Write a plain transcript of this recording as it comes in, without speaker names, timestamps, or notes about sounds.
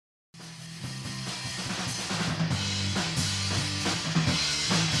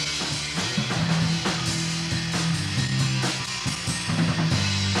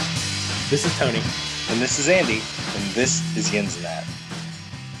This is Tony. And this is Andy. And this is Yins and That.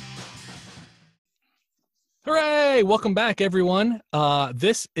 Hooray! Welcome back, everyone.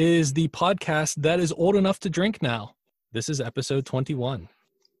 This is the podcast that is old enough to drink now. This is episode 21.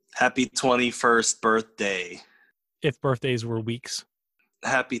 Happy 21st birthday. If birthdays were weeks.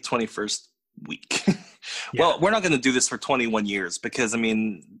 Happy 21st week. Yeah. Well, we're not going to do this for 21 years because,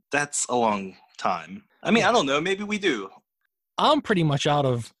 that's a long time. I don't know. Maybe we do. I'm pretty much out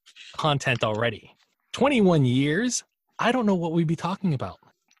of content already. 21 years? I don't know what we'd be talking about.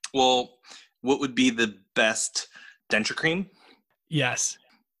 Well, what would be the best denture cream? Yes.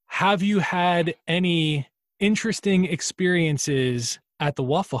 Have you had any interesting experiences at the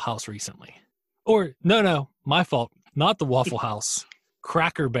Waffle House recently? Or, no, my fault. Not the Waffle House.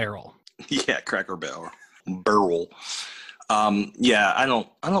 Cracker Barrel. Yeah, Cracker Barrel. Yeah, I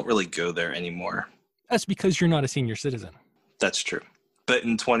don't really go there anymore. That's because you're not a senior citizen. That's true. But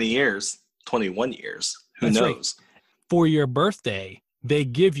in 21 years, who That's knows? Right. For your birthday, they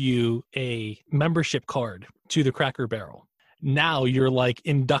give you a membership card to the Cracker Barrel. Now you're like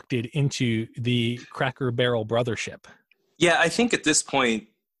inducted into the Cracker Barrel brothership. Yeah, I think at this point,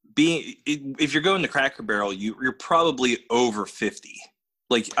 if you're going to Cracker Barrel, you're probably over 50.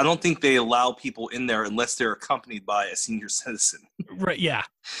 Like, I don't think they allow people in there unless they're accompanied by a senior citizen. Right, yeah.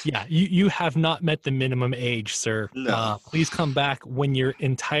 You have not met the minimum age, sir. No. Please come back when your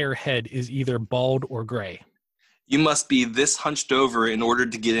entire head is either bald or gray. You must be this hunched over in order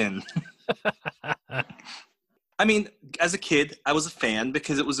to get in. As a kid, I was a fan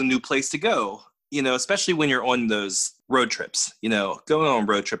because it was a new place to go. You know, especially when you're on those road trips. You know, going on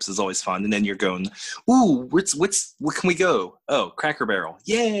road trips is always fun. And then you're going, ooh, what can we go? Oh, Cracker Barrel.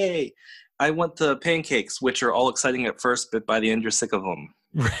 Yay. I want the pancakes, which are all exciting at first, but by the end you're sick of them.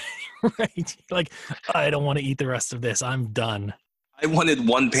 Right. Like, I don't want to eat the rest of this. I'm done. I wanted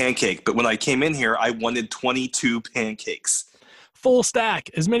one pancake, but when I came in here, I wanted 22 pancakes. Full stack.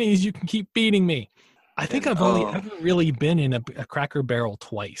 As many as you can keep feeding me. I think I've only ever really been in a Cracker Barrel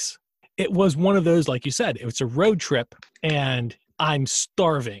twice. It was one of those, like you said, it was a road trip and I'm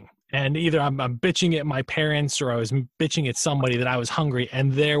starving. And either I'm bitching at my parents or I was bitching at somebody that I was hungry.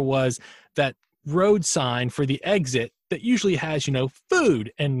 And there was that road sign for the exit that usually has,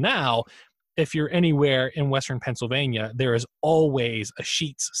 food. And now, if you're anywhere in Western Pennsylvania, there is always a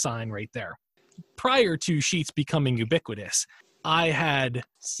Sheetz sign right there. Prior to Sheetz becoming ubiquitous, I had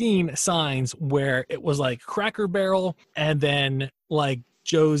seen signs where it was like Cracker Barrel and then like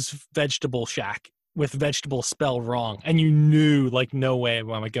Joe's Vegetable Shack with vegetable spelled wrong. And you knew like, no way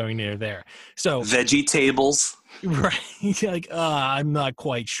am I going near there. So Veggie Tables. Right. Like, I'm not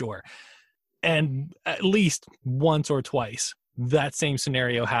quite sure. And at least once or twice, that same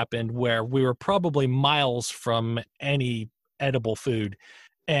scenario happened where we were probably miles from any edible food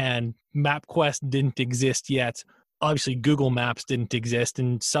and MapQuest didn't exist yet. Obviously, Google Maps didn't exist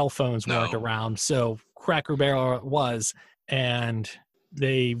and cell phones weren't around. So Cracker Barrel was, and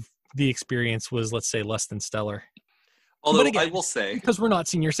the experience was, let's say, less than stellar. Although again, I will say, because we're not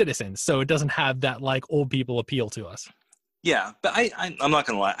senior citizens, so it doesn't have that like old people appeal to us. Yeah, but I'm not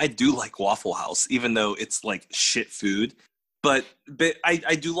gonna lie, I do like Waffle House, even though it's like shit food. But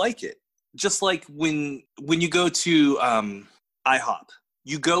I do like it. Just like when you go to IHOP,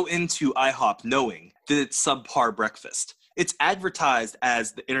 you go into IHOP knowing that it's subpar breakfast. It's advertised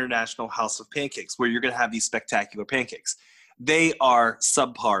as the International House of Pancakes, where you're going to have these spectacular pancakes. They are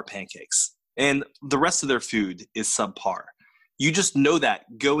subpar pancakes, and the rest of their food is subpar. You just know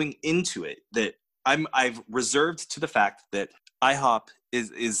that going into it, that I've reserved to the fact that IHOP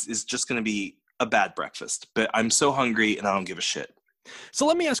is just going to be a bad breakfast, but I'm so hungry and I don't give a shit. So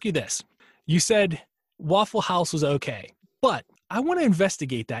let me ask you this. You said Waffle House was okay, but I want to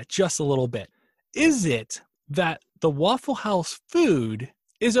investigate that just a little bit. Is it that the Waffle House food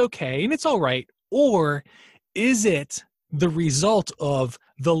is okay and it's all right, or is it the result of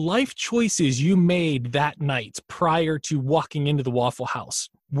the life choices you made that night prior to walking into the Waffle House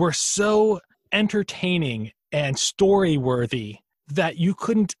were so entertaining and story-worthy that you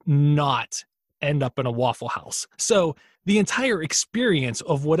couldn't not end up in a Waffle House? So the entire experience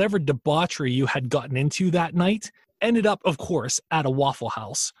of whatever debauchery you had gotten into that night ended up, of course, at a Waffle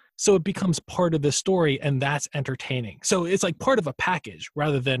House. So it becomes part of the story, and that's entertaining. So it's like part of a package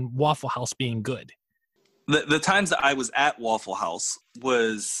rather than Waffle House being good. The times that I was at Waffle House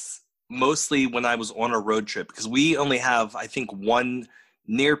was mostly when I was on a road trip, because we only have, I think, one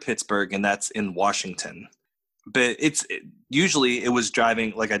near Pittsburgh, and that's in Washington. But usually it was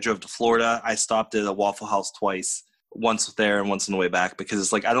driving, like I drove to Florida. I stopped at a Waffle House twice, once there and once on the way back, because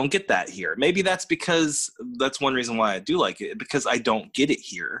it's like, I don't get that here. Maybe that's one reason why I do like it, because I don't get it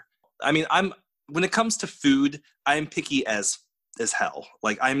here. I mean, when it comes to food, I'm picky as hell.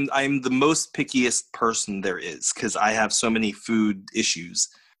 Like I'm the most pickiest person there is because I have so many food issues.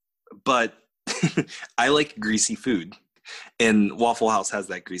 But I like greasy food, and Waffle House has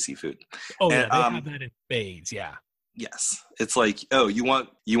that greasy food. Oh And, yeah, they have that in spades. Yeah. yes, it's like, oh, you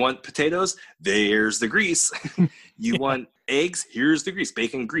want potatoes? There's the grease. You Yeah. want eggs? Here's the grease.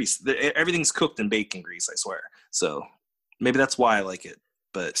 Bacon grease. Everything's cooked in bacon grease, I swear. So maybe that's why I like it.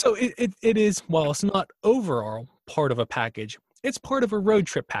 But So it is, well, it's not overall part of a package. It's part of a road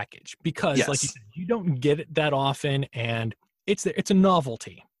trip package because, like you yes. said, you don't get it that often, and it's a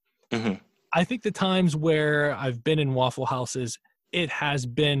novelty. Hmm. I think the times where I've been in Waffle Houses, it has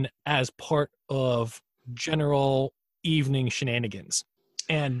been as part of general evening shenanigans.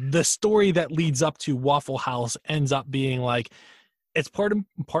 And the story that leads up to Waffle House ends up being like, it's part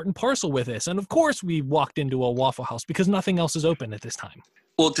and parcel with this. And of course, we walked into a Waffle House because nothing else is open at this time.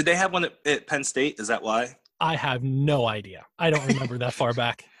 Well, did they have one at Penn State? Is that why? I have no idea. I don't remember that far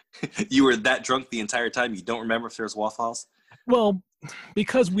back. You were that drunk the entire time? You don't remember if there was Waffle House? Well,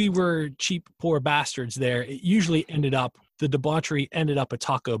 because we were cheap, poor bastards there, it usually the debauchery ended up at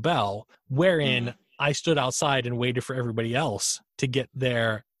Taco Bell, wherein I stood outside and waited for everybody else to get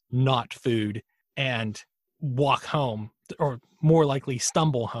their not food and walk home, or more likely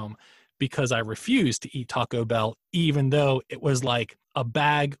stumble home, because I refused to eat Taco Bell, even though it was like a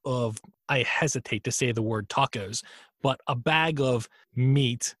bag of, I hesitate to say the word tacos, but a bag of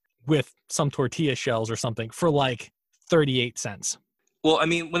meat with some tortilla shells or something for like 38 cents. Well, I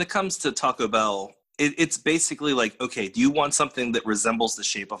mean, when it comes to Taco Bell, it's basically like, okay, do you want something that resembles the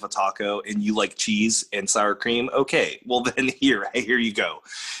shape of a taco and you like cheese and sour cream? Okay, well then here you go.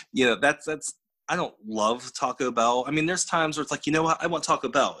 You know, that's I don't love Taco Bell. I mean, there's times where it's like, you know what, I want Taco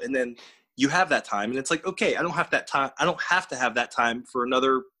Bell, and then you have that time, and it's like, okay, I don't have that time. I don't have to have that time for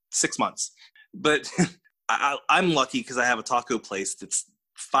another 6 months. But I'm lucky because I have a taco place that's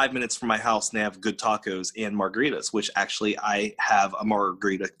 5 minutes from my house, and they have good tacos and margaritas, which actually I have a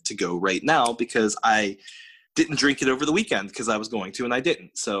margarita to go right now because I didn't drink it over the weekend because I was going to, and I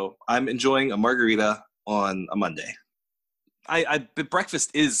didn't. So I'm enjoying a margarita on a Monday. But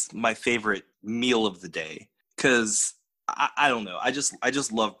breakfast is my favorite meal of the day because I don't know. I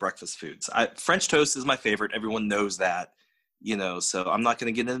just love breakfast foods. French toast is my favorite. Everyone knows that, you know, so I'm not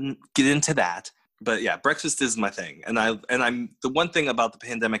going to get into that. But yeah, breakfast is my thing. And I'm the one thing about the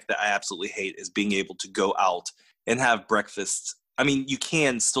pandemic that I absolutely hate is being able to go out and have breakfast. I mean, you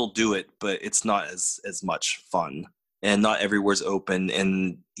can still do it, but it's not as much fun, and not everywhere's open.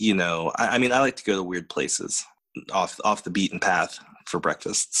 And, you know, I mean, I like to go to weird places off the beaten path for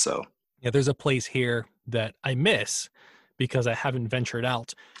breakfast. So yeah, there's a place here that I miss because I haven't ventured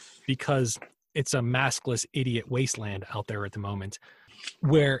out, because it's a maskless idiot wasteland out there at the moment,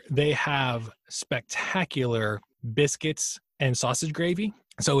 where they have spectacular biscuits and sausage gravy.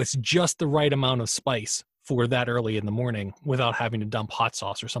 So it's just the right amount of spice for that early in the morning without having to dump hot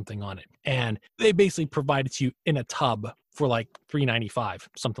sauce or something on it. And they basically provide it to you in a tub for like $3.95,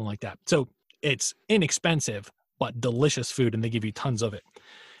 something like that. So it's inexpensive, but delicious food, and they give you tons of it.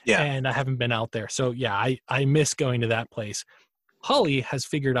 yeah. And I haven't been out there. So yeah, I miss going to that place. Holly has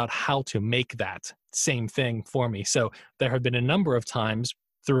figured out how to make that same thing for me. So there have been a number of times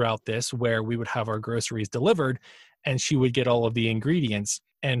throughout this where we would have our groceries delivered and she would get all of the ingredients.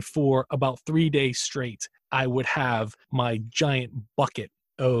 And for about 3 days straight, I would have my giant bucket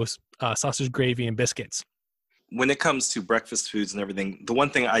of sausage gravy and biscuits. When it comes to breakfast foods and everything, the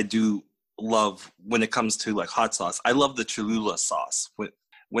one thing I do love when it comes to like hot sauce, I love the Cholula sauce.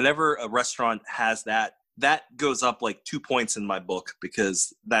 Whenever a restaurant has that goes up like 2 points in my book,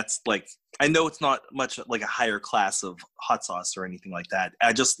 because that's like, I know it's not much like a higher class of hot sauce or anything like that.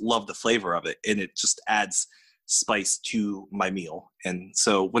 I just love the flavor of it, and it just adds spice to my meal. And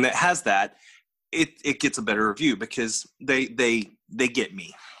so when it has that, it gets a better review because they get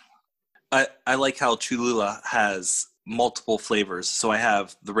me. I like how Cholula has multiple flavors. So I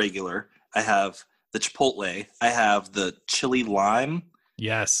have the regular, I have the chipotle, I have the chili lime.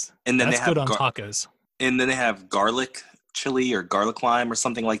 Yes, and then that's they have good on tacos. And then they have garlic chili or garlic lime or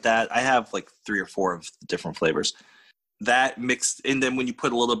something like that. I have like 3 or 4 of the different flavors. That mixed, and then when you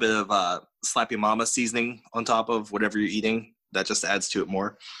put a little bit of Slappy Mama seasoning on top of whatever you're eating, that just adds to it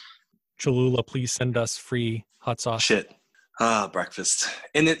more. Cholula, please send us free hot sauce. Shit. Breakfast.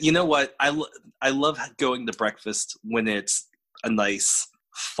 And you know what? I love going to breakfast when it's a nice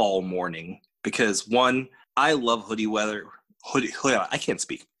fall morning because, one, I love hoodie weather. Hoodie, I can't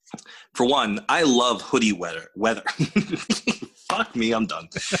speak. For one, I love hoodie weather. Fuck me, I'm done.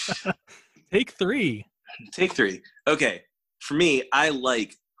 Take 3. Take 3. Okay. For me, I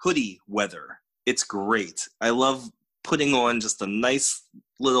like hoodie weather. It's great. I love putting on just a nice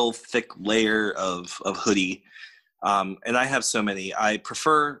little thick layer of hoodie. And I have so many. I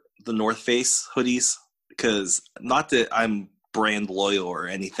prefer the North Face hoodies because not that I'm brand loyal or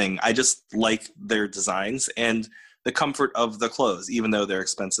anything. I just like their designs and the comfort of the clothes, even though they're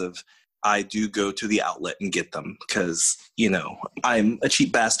expensive. I do go to the outlet and get them because, I'm a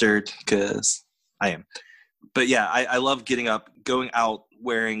cheap bastard because I am. But yeah, I love getting up, going out,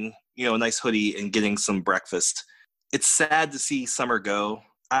 wearing, a nice hoodie and getting some breakfast. It's sad to see summer go.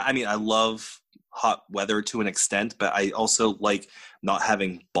 I mean, I love hot weather to an extent, but I also like not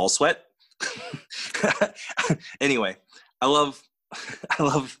having ball sweat. Anyway, I love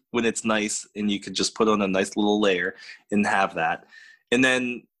when it's nice and you can just put on a nice little layer and have that. And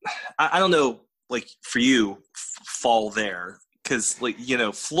then I don't know, like for you, fall there, because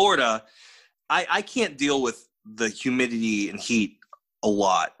Florida, I can't deal with the humidity and heat a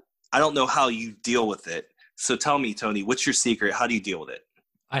lot. I don't know how you deal with it. So tell me, Tony, what's your secret? How do you deal with it?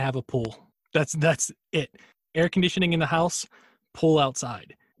 I have a pool. That's it. Air conditioning in the house, pool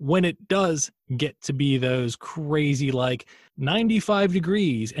outside. When it does get to be those crazy 95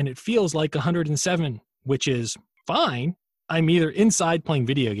 degrees and it feels like 107, which is fine, I'm either inside playing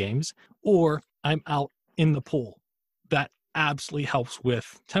video games or I'm out in the pool. That absolutely helps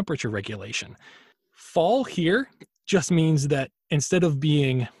with temperature regulation. Fall here just means that instead of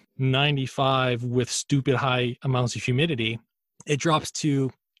being 95 with stupid high amounts of humidity, it drops to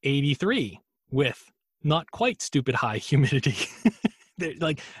 83 with not quite stupid high humidity.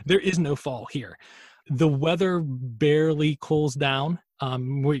 There is no fall here. The weather barely cools down.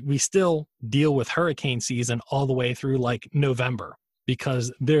 We still deal with hurricane season all the way through November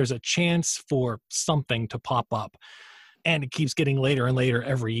because there's a chance for something to pop up. And it keeps getting later and later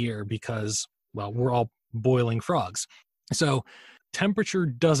every year because, we're all boiling frogs. So temperature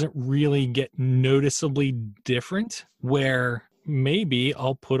doesn't really get noticeably different, where maybe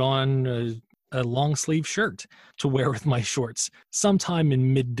I'll put on a long sleeve shirt to wear with my shorts sometime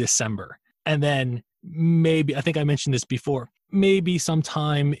in mid-December. And then maybe, I think I mentioned this before, maybe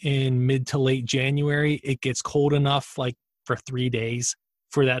sometime in mid to late January, it gets cold enough for 3 days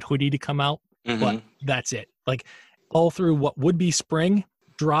for that hoodie to come out. Mm-hmm. But that's it. All through what would be spring,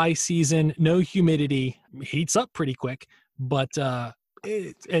 dry season, no humidity, heats up pretty quick, but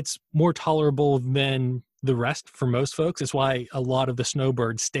it's more tolerable than the rest for most folks. It's why a lot of the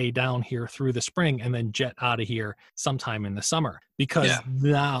snowbirds stay down here through the spring and then jet out of here sometime in the summer, because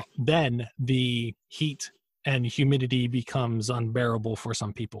then the heat and humidity becomes unbearable for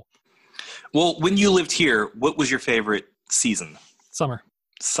some people. Well, when you lived here, what was your favorite season? Summer.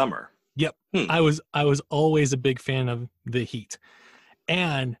 Yep. I was always a big fan of the heat.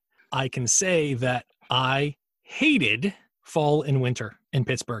 And I can say that I hated fall and winter in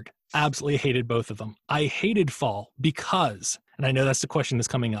Pittsburgh. Absolutely hated both of them. I hated fall because, and I know that's the question that's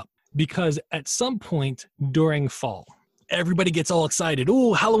coming up, because at some point during fall, everybody gets all excited.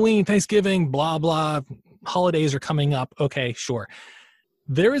 Oh, Halloween, Thanksgiving, blah, blah, holidays are coming up. Okay, sure.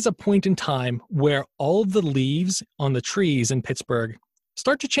 There is a point in time where all of the leaves on the trees in Pittsburgh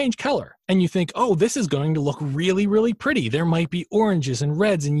start to change color. And you think, oh, this is going to look really, really pretty. There might be oranges and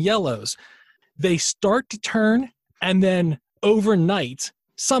reds and yellows. They start to turn, and then overnight,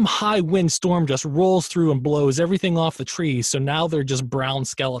 some high wind storm just rolls through and blows everything off the trees. So now they're just brown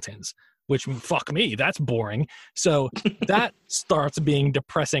skeletons, which, fuck me, that's boring. So that starts being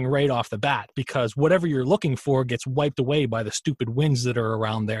depressing right off the bat, because whatever you're looking for gets wiped away by the stupid winds that are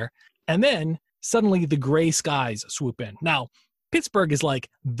around there. And then suddenly the gray skies swoop in. Now, Pittsburgh is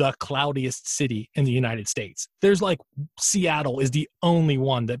the cloudiest city in the United States. There's Seattle is the only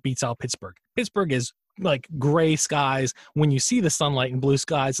one that beats out Pittsburgh. Pittsburgh is gray skies. When you see the sunlight and blue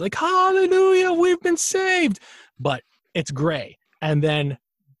skies, hallelujah, we've been saved. But it's gray. And then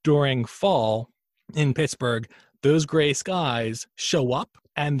during fall in Pittsburgh, those gray skies show up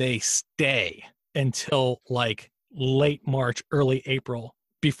and they stay until late March, early April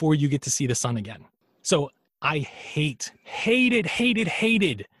before you get to see the sun again. So I hated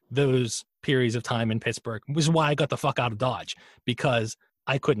those periods of time in Pittsburgh, which is why I got the fuck out of Dodge, because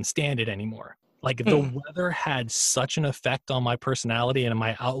I couldn't stand it anymore. The weather had such an effect on my personality and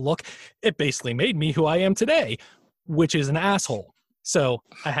my outlook. It basically made me who I am today, which is an asshole. So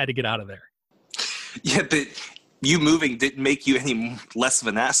I had to get out of there. Yeah, but you moving didn't make you any less of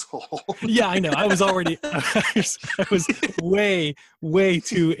an asshole. Yeah, I know. I was way, way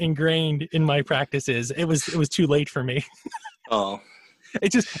too ingrained in my practices. It was too late for me. Oh. It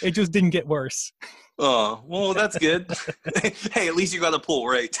just didn't get worse. Oh, well, that's good. Hey, at least you got a pool,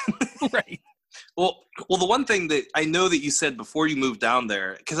 right? Right. Well, the one thing that I know that you said before you moved down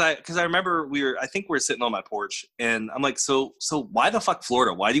there, because I remember I think we were sitting on my porch, and I'm like, so why the fuck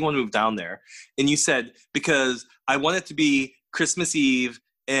Florida? Why do you want to move down there? And you said, because I want it to be Christmas Eve,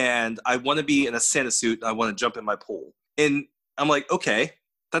 and I want to be in a Santa suit, and I want to jump in my pool. And I'm like, okay,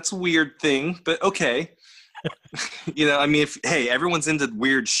 that's a weird thing, but okay. I mean, everyone's into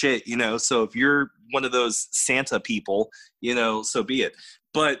weird shit, so if you're one of those Santa people, so be it.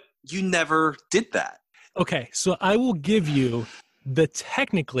 But you never did that. Okay, so I will give you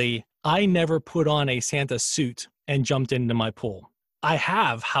technically, I never put on a Santa suit and jumped into my pool. I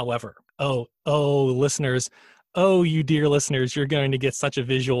have, however. Oh, listeners. Oh, you dear listeners, you're going to get such a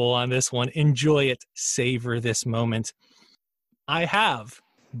visual on this one. Enjoy it. Savor this moment. I have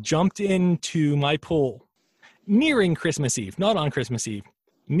jumped into my pool nearing Christmas Eve, not on Christmas Eve,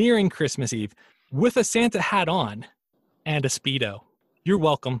 nearing Christmas Eve, with a Santa hat on and a Speedo. You're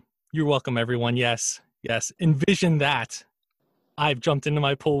welcome. You're welcome, everyone. Yes. Envision that. I've jumped into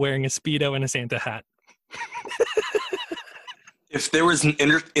my pool wearing a Speedo and a Santa hat. If there was an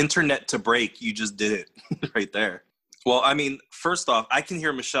internet to break, you just did it right there. Well, I mean, first off, I can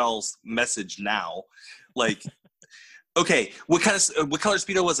hear Michelle's message now. Like, okay, what color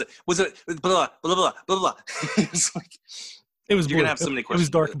Speedo was it? Was it blah, blah, blah, blah, blah? It's like, it was blue. You're going to have so many questions.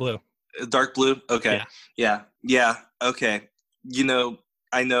 It was dark blue. Dark blue? Okay. Yeah. Okay.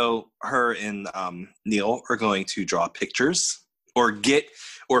 I know her and Neil are going to draw pictures or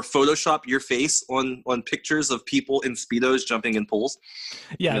Photoshop your face on pictures of people in Speedos jumping in pools.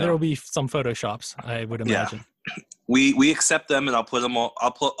 Yeah, there will be some Photoshops, I would imagine. Yeah. We accept them, and I'll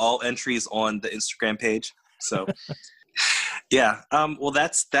put all entries on the Instagram page. So yeah. Well,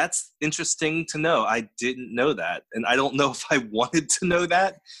 that's interesting to know. I didn't know that, and I don't know if I wanted to know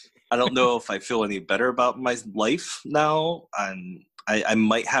that. I don't know if I feel any better about my life now. I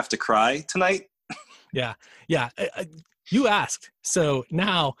might have to cry tonight. Yeah. You asked. So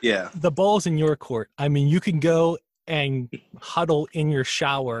now the ball's in your court. I mean, you can go and huddle in your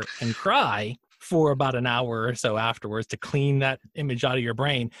shower and cry for about an hour or so afterwards to clean that image out of your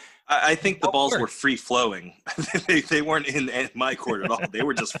brain. I think the balls were free flowing. They weren't in my court at all. They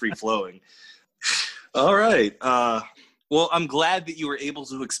were just free flowing. All right. Well, I'm glad that you were able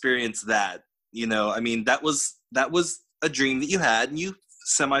to experience that. I mean, that was a dream that you had, and you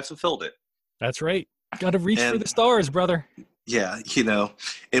semi-fulfilled it. That's right. Got to reach for the stars, brother. Yeah,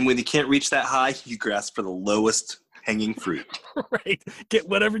 and when you can't reach that high, you grasp for the lowest hanging fruit. Right. Get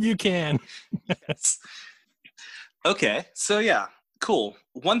whatever you can. Yes. Okay, so yeah, cool.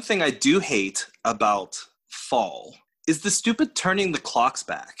 One thing I do hate about fall is the stupid turning the clocks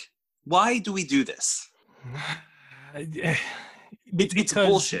back. Why do we do this? It's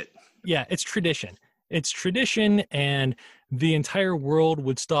bullshit. Yeah, it's tradition. It's tradition, and the entire world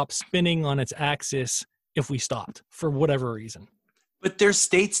would stop spinning on its axis if we stopped for whatever reason. But there's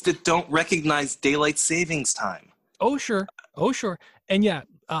states that don't recognize daylight savings time. Oh, sure. And yeah,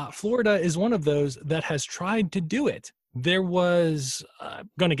 Florida is one of those that has tried to do it. There was,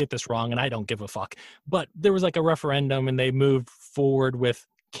 going to get this wrong, and I don't give a fuck, but there was like a referendum, and they moved forward with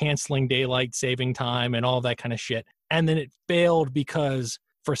canceling daylight saving time and all that kind of shit. And then it failed because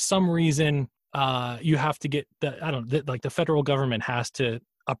for some reason, you have to get the federal government has to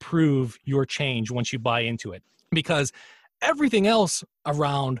approve your change once you buy into it, because everything else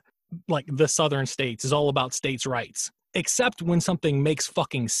around like the southern states is all about states' rights, except when something makes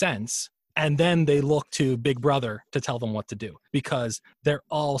fucking sense. And then they look to Big Brother to tell them what to do, because they're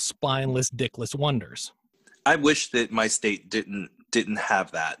all spineless, dickless wonders. I wish that my state didn't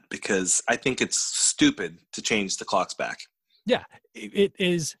have that, because I think it's stupid to change the clocks back. Yeah, it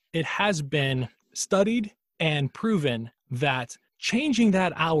is. It has been studied and proven that changing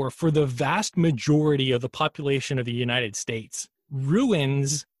that hour for the vast majority of the population of the United States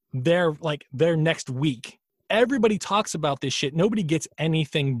ruins their next week. Everybody talks about this shit. Nobody gets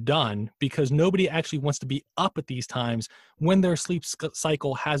anything done because nobody actually wants to be up at these times when their sleep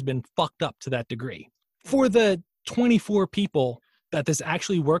cycle has been fucked up to that degree. For the 24 people that this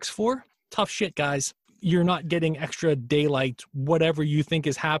actually works for, tough shit, guys. You're not getting extra daylight, whatever you think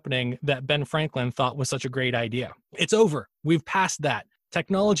is happening that Ben Franklin thought was such a great idea. It's over. We've passed that.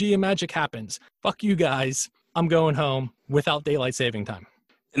 Technology and magic happens. Fuck you guys. I'm going home without daylight saving time.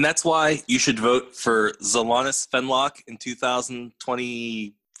 And that's why you should vote for Zalanis Fenlock in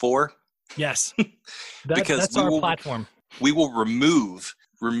 2024. Yes. Because that's our platform. We will remove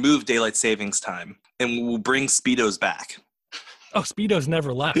daylight savings time, and we will bring Speedos back. Oh, Speedos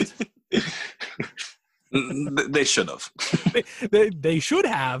never left. They should have. They should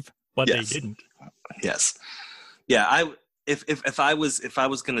have, but They didn't. Yes. Yeah, if I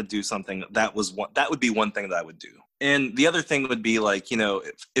was gonna do something, that would be one thing that I would do. And the other thing would be like,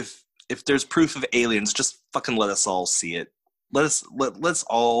 if there's proof of aliens, just fucking let us all see it. Let's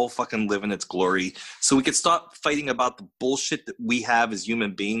all fucking live in its glory, so we could stop fighting about the bullshit that we have as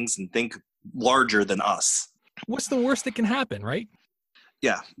human beings and think larger than us. What's the worst that can happen, right?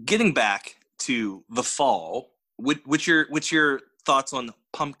 Yeah. Getting back to the fall, what's your thoughts on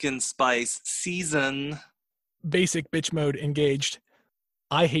pumpkin spice season? Basic bitch mode engaged.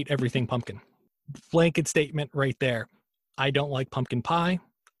 I hate everything pumpkin. Blanket statement right there. I don't like pumpkin pie.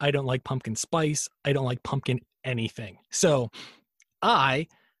 I don't like pumpkin spice. I don't like pumpkin anything. So I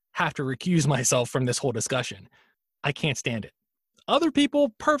have to recuse myself from this whole discussion. I can't stand it. Other people,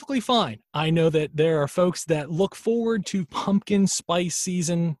 perfectly fine. I know that there are folks that look forward to pumpkin spice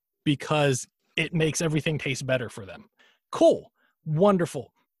season because it makes everything taste better for them. Cool.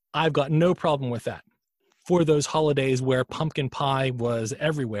 Wonderful. I've got no problem with that. For those holidays where pumpkin pie was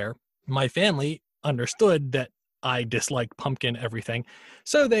everywhere, my family understood that I disliked pumpkin everything.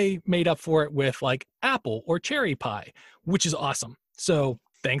 So they made up for it with like apple or cherry pie, which is awesome. So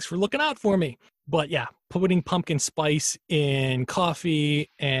thanks for looking out for me. But yeah, putting pumpkin spice in coffee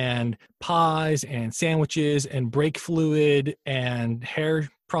and pies and sandwiches and brake fluid and hair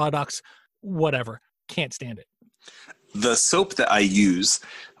products, whatever. Can't stand it. The soap that I use,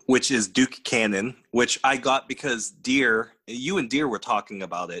 which is Duke Cannon, which I got because you and Deer were talking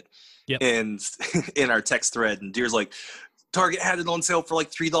about it. Yep. And in our text thread, and Deer's like, Target had it on sale for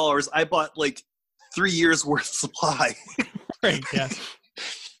like $3. I bought like 3 years worth of supply. Right, yeah.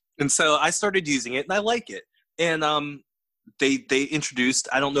 And so I started using it and I like it. And they introduced,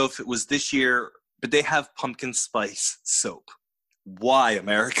 I don't know if it was this year, but they have pumpkin spice soap. Why,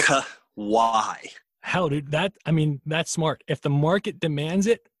 America? Why? Hell, dude, that's smart. If the market demands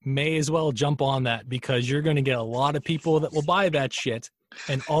it, may as well jump on that, because you're going to get a lot of people that will buy that shit.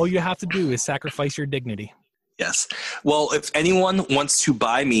 And all you have to do is sacrifice your dignity. Yes. Well, if anyone wants to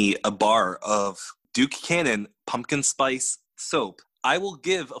buy me a bar of Duke Cannon pumpkin spice soap, I will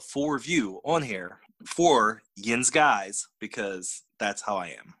give a full review on here for Yin's Guys, because that's how I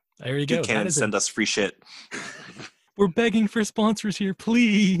am. There you Duke go. Cannon, send us free shit. We're begging for sponsors here,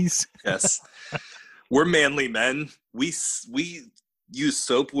 please. Yes. We're manly men. We use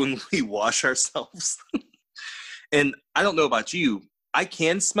soap when we wash ourselves. And I don't know about you, I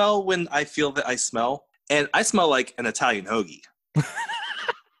can smell when I feel that I smell, and I smell like an Italian hoagie.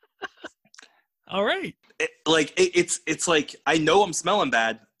 All right. It's like, I know I'm smelling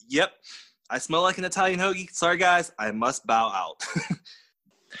bad. Yep. I smell like an Italian hoagie. Sorry, guys. I must bow out.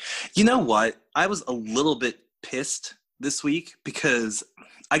 You know what? I was a little bit pissed this week because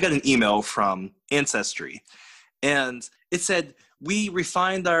I got an email from Ancestry, and it said, we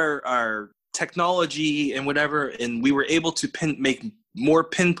refined our technology and whatever, and we were able to make more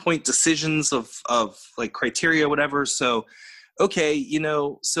pinpoint decisions of like criteria, whatever. So, okay,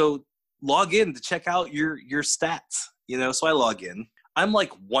 so log in to check out your stats, so I log in. I'm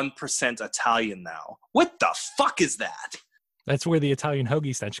like 1% Italian now. What the fuck is that? That's where the Italian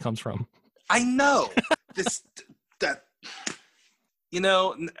hoagie stench comes from. I know.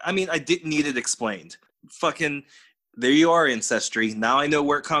 I didn't need it explained. Fucking, there you are, Ancestry. Now I know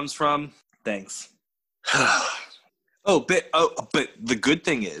where it comes from. Thanks. But the good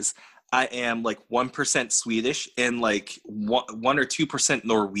thing is, I am like 1% Swedish and like 1 or 2%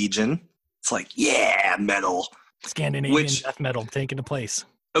 Norwegian. It's like, yeah, metal. Scandinavian death metal taking the place.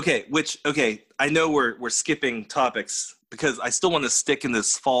 Okay, I know we're skipping topics because I still want to stick in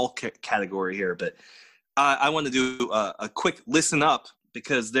this fall category here, but I want to do a quick listen up,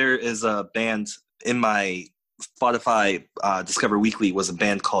 because there is a band in my Spotify Discover Weekly, was a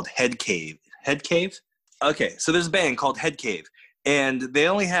band called Head Cave. Head Cave? Okay, so there's a band called Head Cave, and they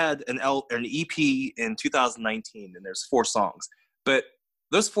only had an EP in 2019, and there's 4 songs. But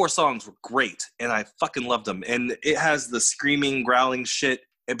those 4 songs were great, and I fucking loved them. And it has the screaming, growling shit,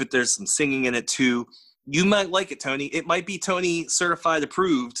 but there's some singing in it too. You might like it, Tony. It might be Tony certified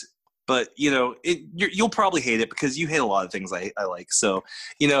approved, but you'll probably hate it because you hate a lot of things I like. So,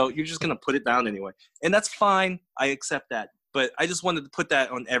 you're just going to put it down anyway. And that's fine. I accept that. But I just wanted to put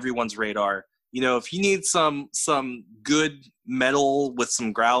that on everyone's radar. If you need some good metal with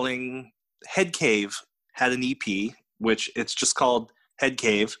some growling, Head Cave had an EP, which it's just called Head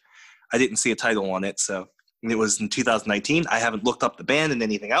Cave. I didn't see a title on it, so it was in 2019. I haven't looked up the band and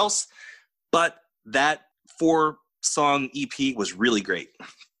anything else, but that 4-song EP was really great.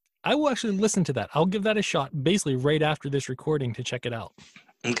 I will actually listen to that. I'll give that a shot basically right after this recording to check it out.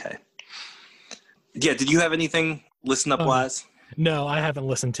 Okay. Yeah, did you have anything listen up wise? No, I haven't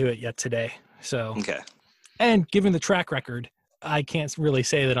listened to it yet today. So okay. And given the track record, I can't really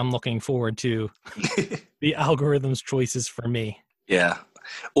say that I'm looking forward to the algorithm's choices for me. Yeah.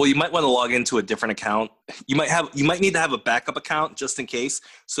 Well, you might want to log into a different account. You might need to have a backup account just in case,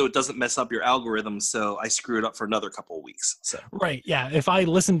 so it doesn't mess up your algorithm. So I screw it up for another couple of weeks. So right, yeah. If I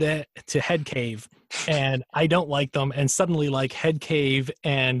listen to Head Cave and I don't like them, and suddenly like Head Cave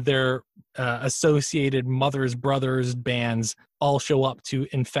and their associated Mothers Brothers bands all show up to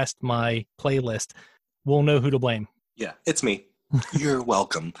infest my playlist, we'll know who to blame. Yeah, it's me. You're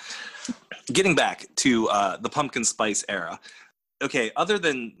welcome. Getting back to the pumpkin spice era. Okay, other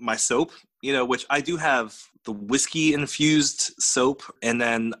than my soap, which I do have the whiskey infused soap, and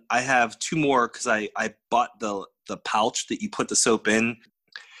then I have two more because I bought the pouch that you put the soap in.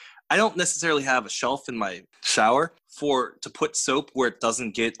 I don't necessarily have a shelf in my shower to put soap where it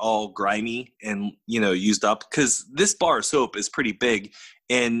doesn't get all grimy and used up, because this bar of soap is pretty big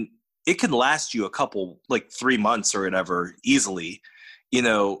and it can last you a couple, like 3 months or whatever, easily,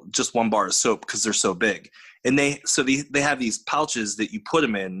 just one bar of soap because they're so big. And they have these pouches that you put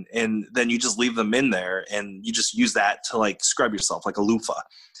them in, and then you just leave them in there and you just use that to like scrub yourself like a loofah.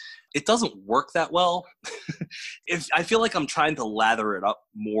 It doesn't work that well. I feel like I'm trying to lather it up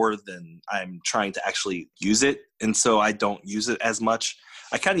more than I'm trying to actually use it. And so I don't use it as much.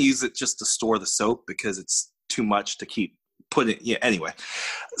 I kind of use it just to store the soap because it's too much to keep putting. Yeah. Anyway.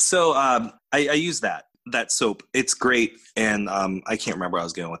 So I use that soap. It's great. And I can't remember where I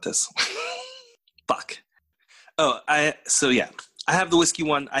was going with this. Fuck. Oh, I have the whiskey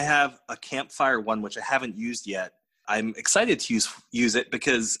one. I have a campfire one, which I haven't used yet. I'm excited to use it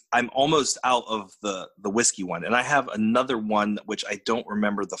because I'm almost out of the whiskey one, and I have another one which I don't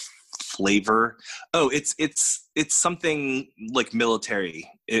remember the flavor. Oh, it's something like military.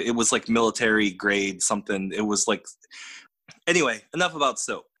 It was like military grade something. It was like, anyway. Enough about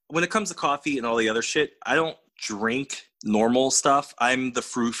soap. When it comes to coffee and all the other shit, I don't drink normal stuff. I'm the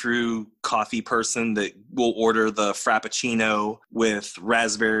frou-frou coffee person that will order the frappuccino with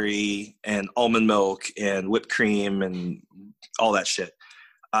raspberry and almond milk and whipped cream and all that shit.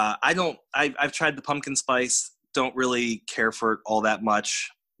 I've tried the pumpkin spice, don't really care for it all that much.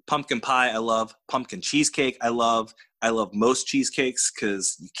 Pumpkin pie I love. Pumpkin cheesecake I love. I love most cheesecakes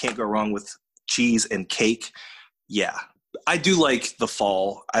because you can't go wrong with cheese and cake. Yeah. I do like the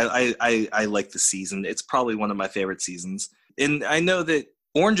fall. I like the season. It's probably one of my favorite seasons. And I know that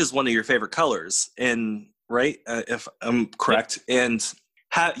orange is one of your favorite colors, and right, if I'm correct. And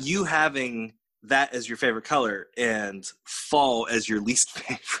you having that as your favorite color and fall as your least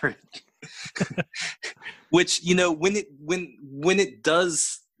favorite, which when it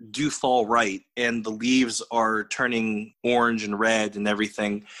does do fall right and the leaves are turning orange and red and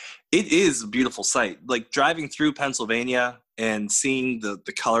everything, it is a beautiful sight. Like driving through Pennsylvania and seeing the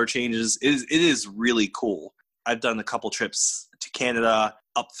color changes, it is really cool. I've done a couple trips to Canada,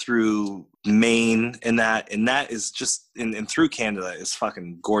 up through Maine, and that is just, and through Canada is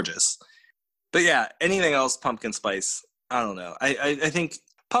fucking gorgeous. But yeah, anything else pumpkin spice, I don't know. I think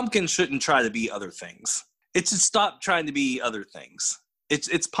pumpkin shouldn't try to be other things. It should stop trying to be other things.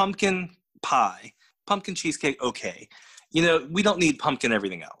 It's pumpkin pie, pumpkin cheesecake, okay. We don't need pumpkin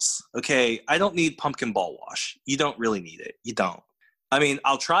everything else, okay? I don't need pumpkin ball wash. You don't really need it. You don't. I mean,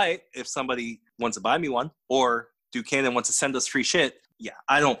 I'll try it if somebody wants to buy me one, or Duchanan wants to send us free shit. Yeah,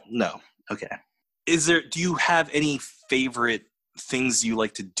 I don't know. Okay. Do you have any favorite things you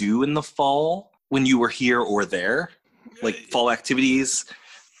like to do in the fall when you were here or there? Like fall activities?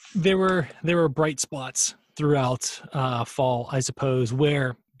 There were bright spots throughout fall, I suppose,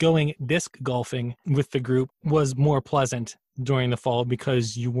 where going disc golfing with the group was more pleasant during the fall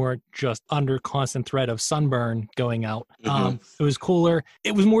because you weren't just under constant threat of sunburn going out. Mm-hmm. It was cooler.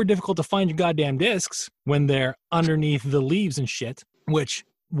 It was more difficult to find your goddamn discs when they're underneath the leaves and shit, which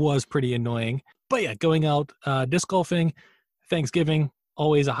was pretty annoying. But yeah, going out disc golfing, Thanksgiving,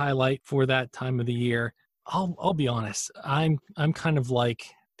 always a highlight for that time of the year. I'll be honest. I'm kind of like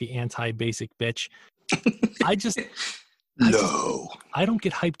the anti-basic bitch. I don't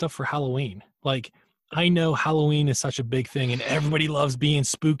get hyped up for Halloween. Like, I know Halloween is such a big thing and everybody loves being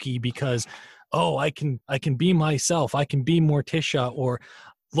spooky because, oh, I can be myself. I can be Morticia, or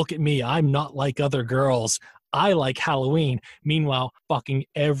look at me. I'm not like other girls. I like Halloween. Meanwhile, fucking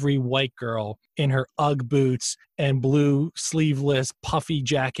every white girl in her Ugg boots and blue sleeveless puffy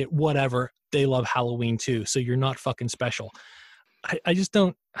jacket, whatever, they love Halloween too. So you're not fucking special. I just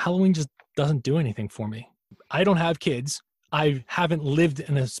don't, Halloween just doesn't do anything for me. I don't have kids. I haven't lived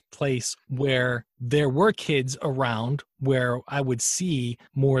in a place where there were kids around where I would see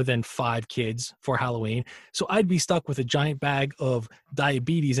more than 5 kids for Halloween. So I'd be stuck with a giant bag of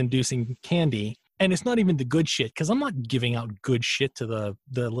diabetes-inducing candy And it's not even the good shit, because I'm not giving out good shit to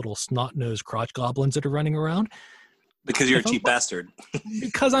the little snot-nosed crotch goblins that are running around. Because you're a cheap bastard.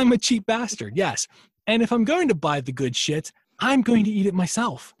 Because I'm a cheap bastard, yes. And if I'm going to buy the good shit, I'm going to eat it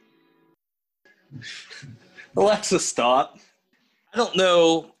myself. Alexa, stop. I don't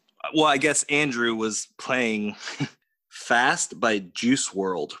know. Well, I guess Andrew was playing Fast by Juice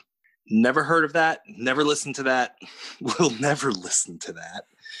World. Never heard of that. Never listened to that. Will never listen to that.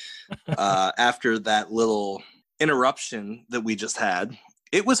 After that little interruption that we just had.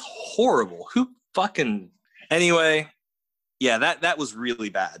 It was horrible. Who fucking... Anyway, yeah, that was really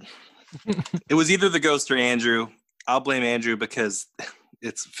bad. It was either the ghost or Andrew. I'll blame Andrew because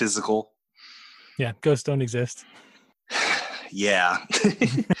it's physical. Yeah, ghosts don't exist. Yeah.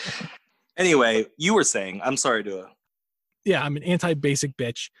 Anyway, you were saying, I'm sorry to... Yeah, I'm an anti-basic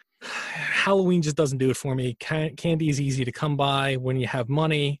bitch. Halloween just doesn't do it for me. Candy is easy to come by when you have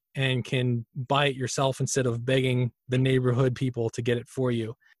money and can buy it yourself instead of begging the neighborhood people to get it for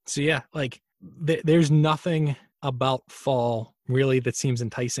you. So yeah, like there's nothing about fall really that seems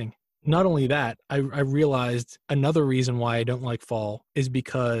enticing. Not only that, I realized another reason why I don't like fall is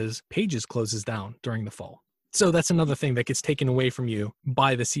because Pages closes down during the fall. So that's another thing that gets taken away from you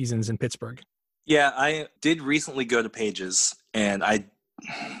by the seasons in Pittsburgh. Yeah, I did recently go to Pages, and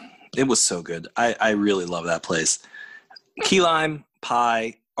it was so good. I really love that place. Key lime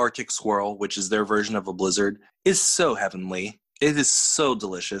pie, Arctic swirl, which is their version of a blizzard, is so heavenly. It is so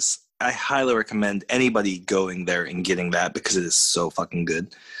delicious. I highly recommend anybody going there and getting that because it is so fucking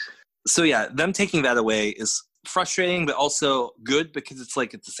good. So yeah, them taking that away is frustrating, but also good because it's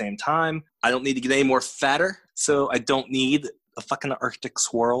like at the same time, I don't need to get any more fatter, so I don't need a fucking Arctic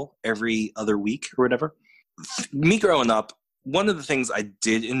swirl every other week or whatever. Me growing up, one of the things I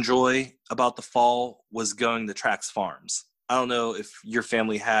did enjoy about the fall was going to Trax Farms. I don't know if your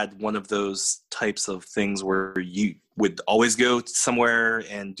family had one of those types of things where you would always go somewhere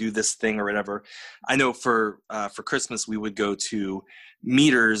and do this thing or whatever. I know for Christmas, we would go to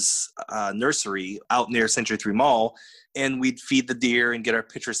Meter's nursery out near Century 3 Mall, and we'd feed the deer and get our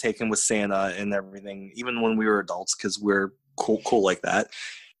pictures taken with Santa and everything, even when we were adults, because we're cool like that.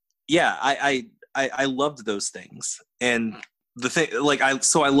 Yeah, I loved those things. And the thing, like, I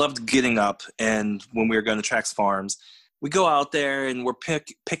loved getting up, and when we were going to Trax Farms, we go out there and we're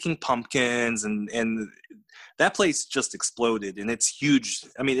picking pumpkins, and that place just exploded, and it's huge.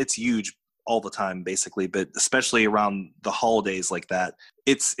 I mean, it's huge all the time, basically, but especially around the holidays like that,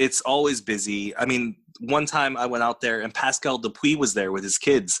 it's always busy. I mean, one time I went out there and Pascal Dupuis was there with his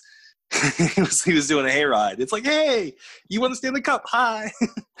kids. he was doing a hayride. It's like, hey, you want to stay in the cup? Hi.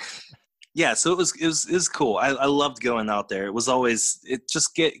 Yeah, so it was cool. I loved going out there. It was always, it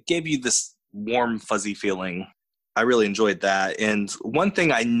just gave you this warm, fuzzy feeling. I really enjoyed that. And one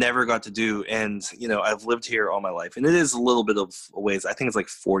thing I never got to do, and, you know, I've lived here all my life, and it is a little bit of a ways. I think it's like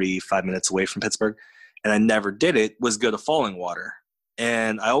 45 minutes away from Pittsburgh, and I never did it, was go to Falling Water.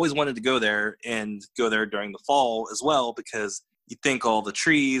 And I always wanted to go there during the fall as well, because you think all the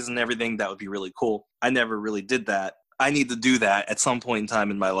trees and everything, that would be really cool. I never really did that. I need to do that at some point in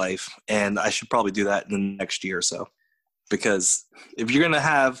time in my life, and I should probably do that in the next year or so. Because if you're going to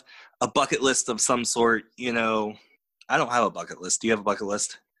have a bucket list of some sort, you know, I don't have a bucket list. Do you have a bucket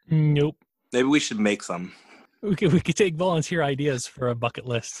list? Nope. Maybe we should make some. We could take volunteer ideas for a bucket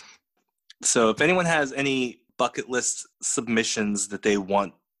list. So if anyone has any bucket list submissions that they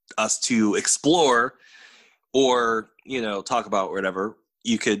want us to explore or, you know, talk about or whatever,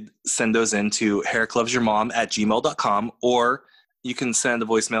 you could send those in to herricklovesyourmom@gmail.com, or you can send a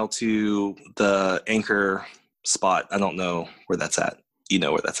voicemail to the Anchor spot. I don't know where that's at. You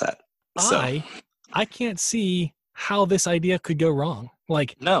know where that's at. So I can't see how this idea could go wrong.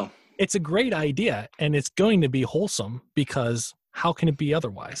 Like, no, it's a great idea, and it's going to be wholesome, because how can it be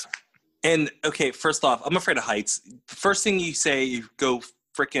otherwise? And okay, first off, I'm afraid of heights. First thing you say, you go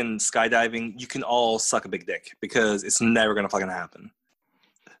freaking skydiving, you can all suck a big dick, because it's never going to fucking happen.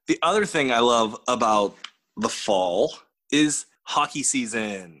 The other thing I love about the fall is hockey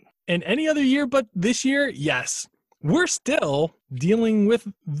season. And any other year but this year, yes. We're still dealing with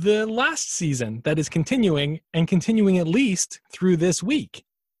the last season that is continuing, and continuing at least through this week.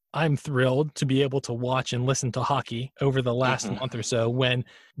 I'm thrilled to be able to watch and listen to hockey over the last month or so, when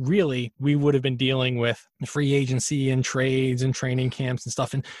really we would have been dealing with free agency and trades and training camps and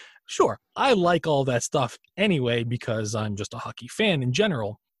stuff. And sure, I like all that stuff anyway, because I'm just a hockey fan in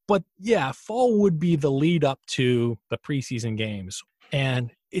general. But yeah, fall would be the lead up to the preseason games. And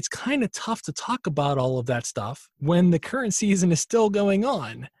it's kind of tough to talk about all of that stuff when the current season is still going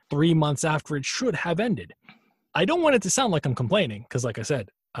on 3 months after it should have ended. I don't want it to sound like I'm complaining, because like I said,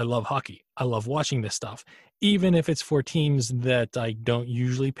 I love hockey. I love watching this stuff. Even if it's for teams that I don't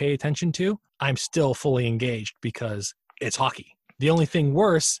usually pay attention to, I'm still fully engaged because it's hockey. The only thing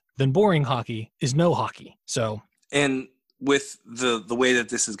worse than boring hockey is no hockey. So, and with the way that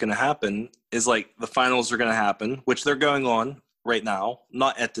this is going to happen is like the finals are going to happen, which they're going on right now,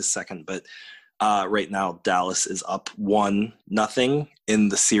 not at this second, but right now Dallas is up 1-0 in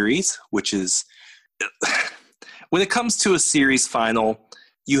the series, which is when it comes to a series final,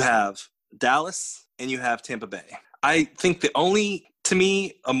 you have Dallas and you have Tampa Bay. I think to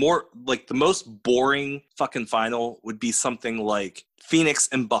me, the most boring fucking final would be something like Phoenix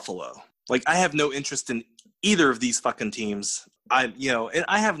and Buffalo. Like, I have no interest in either of these fucking teams. And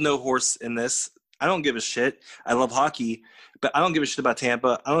I have no horse in this. I don't give a shit. I love hockey, but I don't give a shit about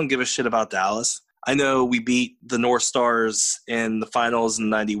Tampa. I don't give a shit about Dallas. I know we beat the North Stars in the finals in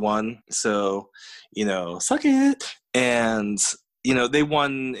 91. So, suck it. And, they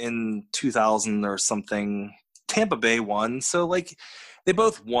won in 2000 or something. Tampa Bay won. So, like, they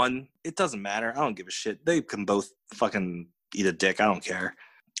both won. It doesn't matter. I don't give a shit. They can both fucking eat a dick. I don't care.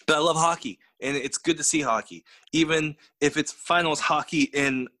 But I love hockey, and it's good to see hockey. Even if it's finals hockey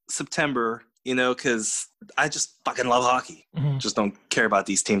in September, because I just fucking love hockey. Mm-hmm. Just don't care about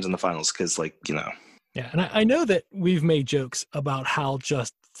these teams in the finals because, Yeah, and I know that we've made jokes about how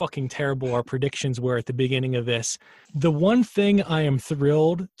just fucking terrible our predictions were at the beginning of this. The one thing I am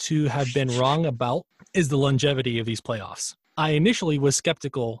thrilled to have been wrong about is the longevity of these playoffs. I initially was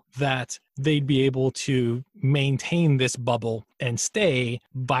skeptical that they'd be able to maintain this bubble and stay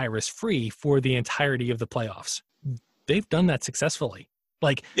virus-free for the entirety of the playoffs. They've done that successfully.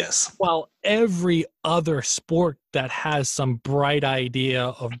 Yes. While every other sport that has some bright idea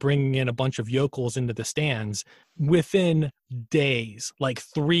of bringing in a bunch of yokels into the stands, within days,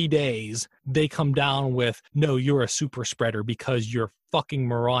 3 days, they come down with, no, you're a super spreader because you're fucking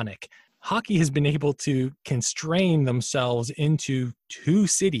moronic. Hockey has been able to constrain themselves into 2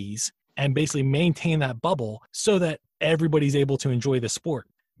 cities and basically maintain that bubble so that everybody's able to enjoy the sport.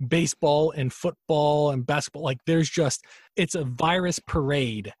 Baseball and football and basketball, it's a virus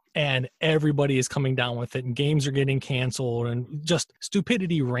parade and everybody is coming down with it and games are getting canceled and just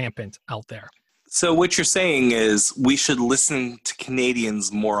stupidity rampant out there. So what you're saying is we should listen to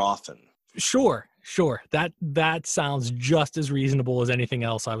Canadians more often. Sure. That sounds just as reasonable as anything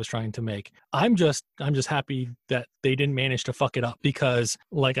else I was trying to make. I'm just happy that they didn't manage to fuck it up because,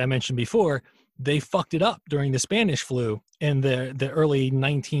 like I mentioned before, they fucked it up during the Spanish flu in the early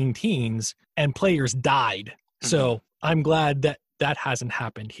 19 teens and players died. Mm-hmm. So I'm glad that hasn't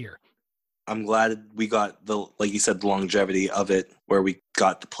happened here. I'm glad we got like you said, the longevity of it where we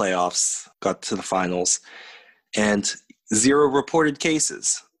got the playoffs, got to the finals, and 0 reported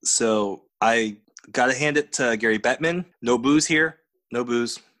cases. So I got to hand it to Gary Bettman. No booze here. No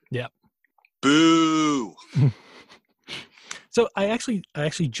booze. Yep. Boo. So I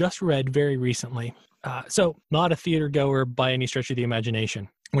actually just read very recently. So not a theater goer by any stretch of the imagination,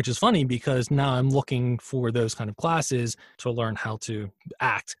 which is funny because now I'm looking for those kind of classes to learn how to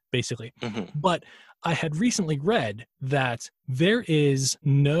act, basically. Mm-hmm. But I had recently read that there is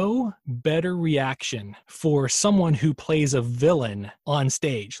no better reaction for someone who plays a villain on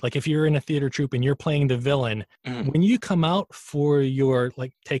stage. Like if you're in a theater troupe and you're playing the villain, when you come out for your,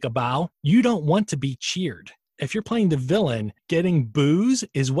 take a bow, you don't want to be cheered. If you're playing the villain, getting boos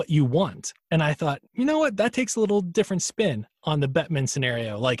is what you want. And I thought, you know what? That takes a little different spin on the Bettman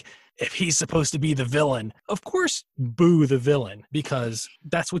scenario. If he's supposed to be the villain, of course, boo the villain because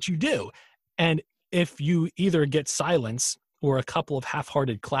that's what you do. And if you either get silence or a couple of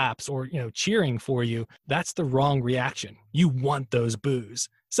half-hearted claps or, cheering for you, that's the wrong reaction. You want those boos.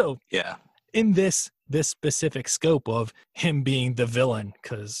 So yeah, in this specific scope of him being the villain,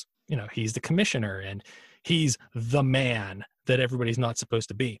 because, he's the commissioner and he's the man that everybody's not supposed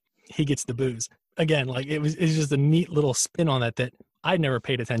to be, he gets the boos. Again, it's just a neat little spin on that I'd never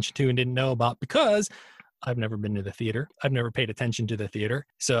paid attention to and didn't know about because I've never been to the theater. I've never paid attention to the theater.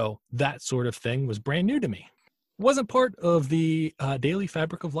 So that sort of thing was brand new to me. Wasn't part of the daily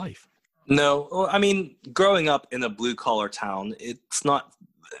fabric of life. No. Well, I mean, growing up in a blue-collar town, it's not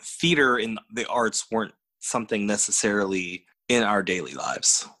 – theater and the arts weren't something necessarily in our daily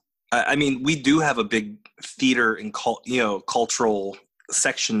lives. I mean, we do have a big theater and cultural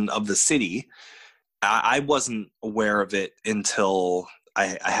section of the city. I wasn't aware of it until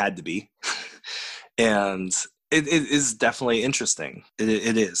I had to be. And it is definitely interesting.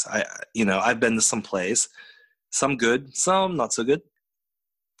 It is. I've been to some plays, some good, some not so good.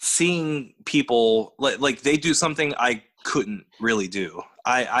 Seeing people like they do something I couldn't really do.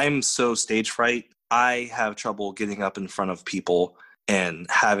 I'm so stage fright. I have trouble getting up in front of people and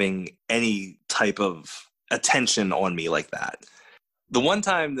having any type of attention on me like that. The one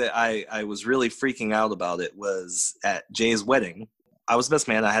time that I was really freaking out about it was at Jay's wedding. I was best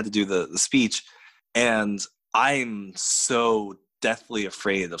man. I had to do the speech, and I'm so deathly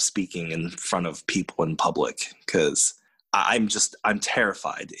afraid of speaking in front of people in public because I'm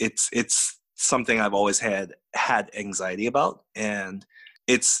terrified. It's something I've always had anxiety about, and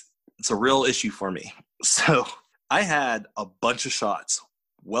it's a real issue for me. So I had a bunch of shots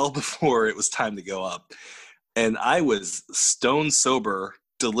well before it was time to go up, and I was stone sober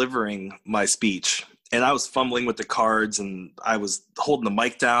delivering my speech, and I was fumbling with the cards, and I was holding the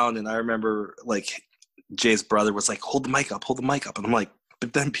mic down, and I remember like Jay's brother was like, hold the mic up, and I'm like,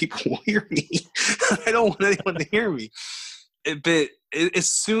 but then people will hear me. I don't want anyone to hear me. As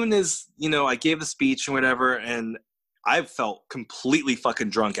soon as, I gave the speech and whatever, and I felt completely fucking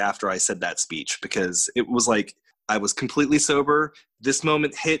drunk after I said that speech because it was like I was completely sober. This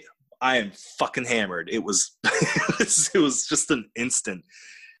moment hit, I am fucking hammered. It was it was just an instant.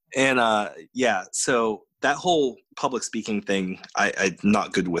 And so that whole public speaking thing, I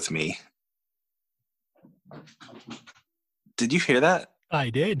not good with me. Did you hear that? I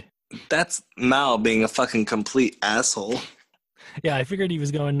did. That's Mal being a fucking complete asshole. Yeah, I figured he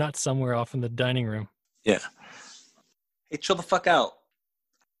was going nuts somewhere off in the dining room. Yeah. Hey, chill the fuck out.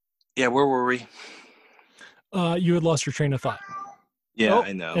 Yeah, where were we? You had lost your train of thought. Yeah,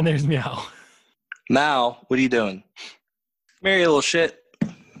 I know. And there's Meow. Mal, what are you doing? Marry a little shit.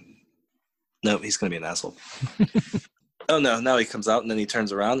 No, he's going to be an asshole. Oh, no. Now he comes out, and then he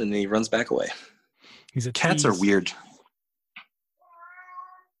turns around, and then he runs back away. Cats are weird.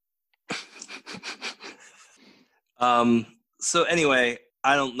 So anyway,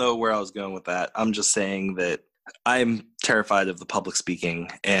 I don't know where I was going with that. I'm just saying that I'm terrified of the public speaking,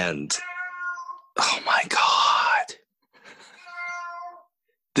 and oh my God.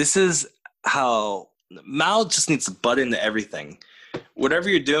 This is how Mal just needs to butt into everything. Whatever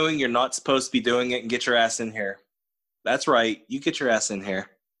you're doing, you're not supposed to be doing it, and get your ass in here. That's right. You get your ass in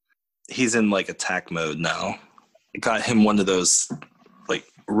here. He's in like attack mode now. Got him one of those like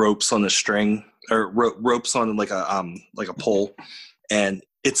ropes on a string or ropes on like a pole, and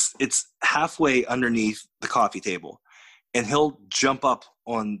it's halfway underneath the coffee table, and he'll jump up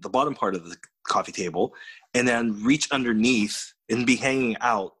on the bottom part of the coffee table and then reach underneath and be hanging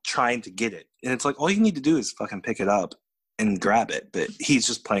out trying to get it. And it's like, all you need to do is fucking pick it up and grab it, but he's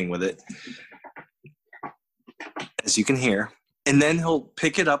just playing with it, as you can hear. And then he'll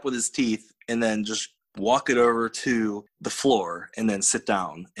pick it up with his teeth and then just walk it over to the floor and then sit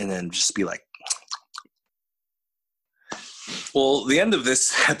down and then just be like. Well, the end of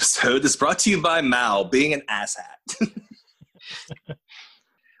this episode is brought to you by Mal being an asshat.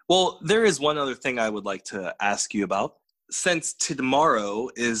 Well, there is one other thing I would like to ask you about. Since tomorrow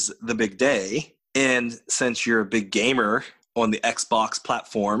is the big day, and since you're a big gamer on the Xbox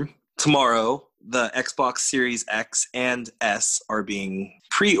platform, tomorrow the Xbox Series X and S are being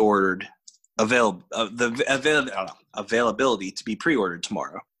pre-ordered, availability to be pre-ordered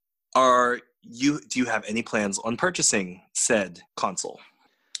tomorrow. Do you have any plans on purchasing said console?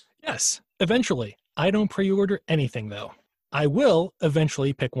 Yes, eventually. I don't pre-order anything though. I will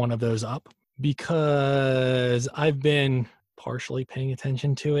eventually pick one of those up because I've been partially paying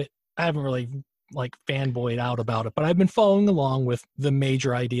attention to it. I haven't really like fanboyed out about it, but I've been following along with the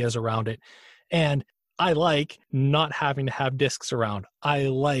major ideas around it. And I like not having to have discs around. I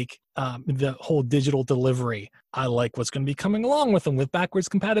like the whole digital delivery. I like what's going to be coming along with them with backwards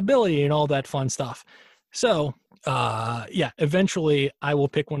compatibility and all that fun stuff. So, eventually I will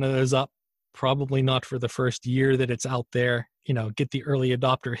pick one of those up. Probably not for the first year that it's out there. Get the early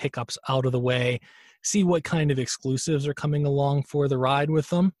adopter hiccups out of the way, see what kind of exclusives are coming along for the ride with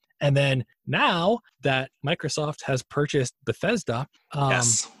them. And then now that Microsoft has purchased Bethesda,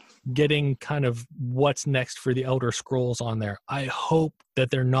 Yes. Getting kind of what's next for the Elder Scrolls on there. I hope that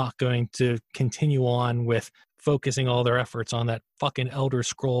they're not going to continue on with focusing all their efforts on that fucking Elder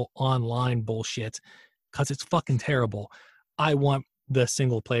Scroll Online bullshit, because it's fucking terrible. I want the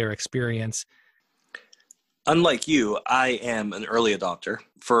single player experience. Unlike you, I am an early adopter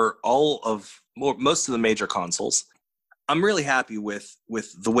for most of the major consoles. I'm really happy with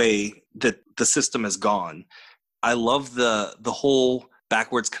the way that the system has gone. I love the whole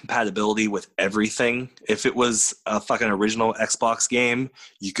backwards compatibility with everything. If it was a fucking original Xbox game,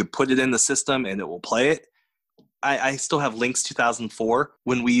 you could put it in the system and it will play it. I still have Lynx 2004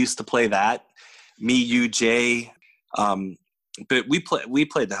 when we used to play that. Me, you, Jay, but we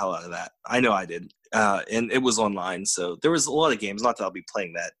played the hell out of that. I know I did, and it was online, so there was a lot of games. Not that I'll be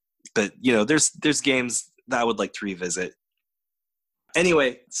playing that, but there's games that I would like to revisit.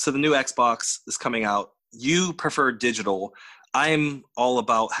 Anyway, so the new Xbox is coming out. You prefer digital. I'm all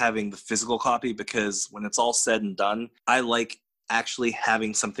about having the physical copy because when it's all said and done, I like actually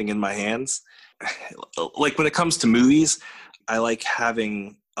having something in my hands. Like when it comes to movies, I like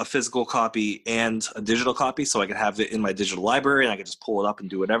having a physical copy and a digital copy so I can have it in my digital library and I can just pull it up and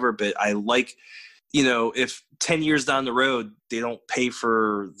do whatever. But I like, if 10 years down the road, they don't pay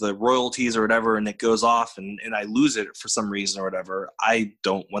for the royalties or whatever and it goes off and I lose it for some reason or whatever, I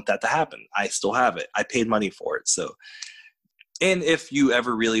don't want that to happen. I still have it. I paid money for it. So, and if you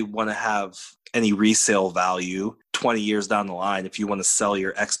ever really want to have any resale value 20 years down the line, if you want to sell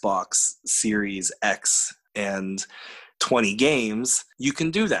your Xbox Series X and 20 games, you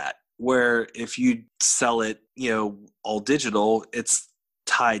can do that. Where if you sell it, all digital, it's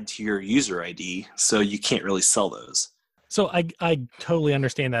tied to your user ID, so you can't really sell those. So I totally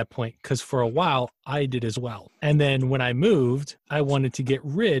understand that point because for a while I did as well. And then when I moved, I wanted to get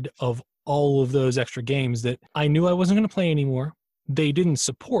rid of all of those extra games that I knew I wasn't going to play anymore. They didn't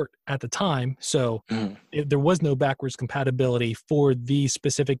support at the time, so there was no backwards compatibility for these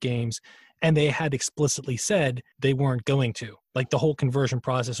specific games, and they had explicitly said they weren't going to. Like the whole conversion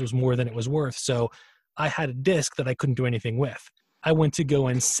process was more than it was worth, so I had a disc that I couldn't do anything with. I went to go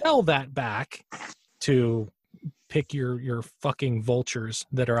and sell that back to pick your fucking vultures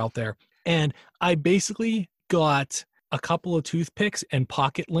that are out there, and I basically got a couple of toothpicks and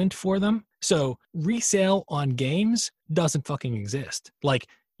pocket lint for them. So resale on games doesn't fucking exist. Like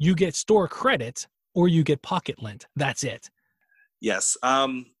you get store credit or you get pocket lint. That's it. Yes.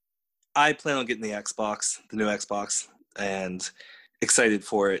 I plan on getting the new Xbox, and excited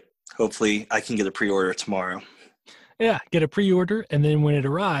for it. Hopefully I can get a pre-order tomorrow. Yeah, get a pre-order, and then when it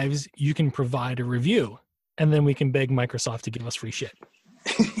arrives, you can provide a review, and then we can beg Microsoft to give us free shit.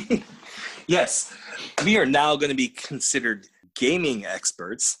 Yes. We are now going to be considered gaming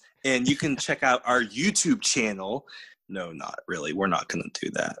experts, and you can check out our YouTube channel. No, not really. We're not going to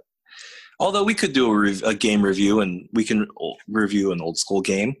do that. Although we could do a game review, and we can review an old school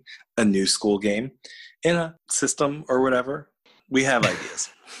game, a new school game, in a system or whatever. We have ideas.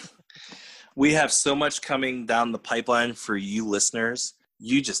 We have so much coming down the pipeline for you listeners.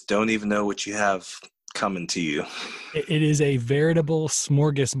 You just don't even know what you have coming to you. It is a veritable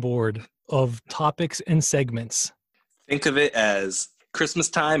smorgasbord of topics and segments. Think of it as Christmas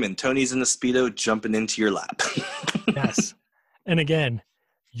time and Tony's in the Speedo jumping into your lap. Yes. And again,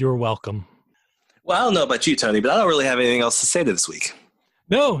 you're welcome. Well, I don't know about you, Tony, but I don't really have anything else to say to this week.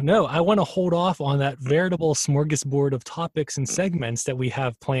 No. I want to hold off on that veritable smorgasbord of topics and segments that we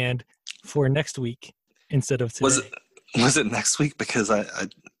have planned for next week instead of today. Was it next week? Because I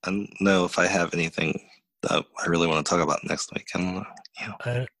don't know if I have anything that I really want to talk about next week. I don't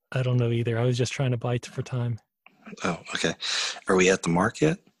know. I don't know either. I was just trying to buy for time. Oh, okay. Are we at the mark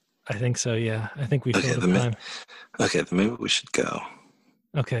yet? I think so, yeah. I think we filled the time. Okay, then maybe we should go.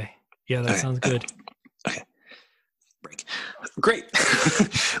 Okay. Yeah, that sounds good. Okay. Break. Great.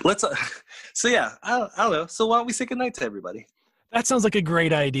 Let's, so yeah, I don't know. So why don't we say goodnight to everybody? That sounds like a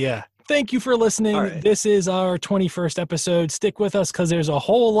great idea. Thank you for listening. Right. This is our 21st episode. Stick with us because there's a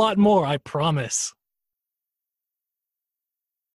whole lot more, I promise.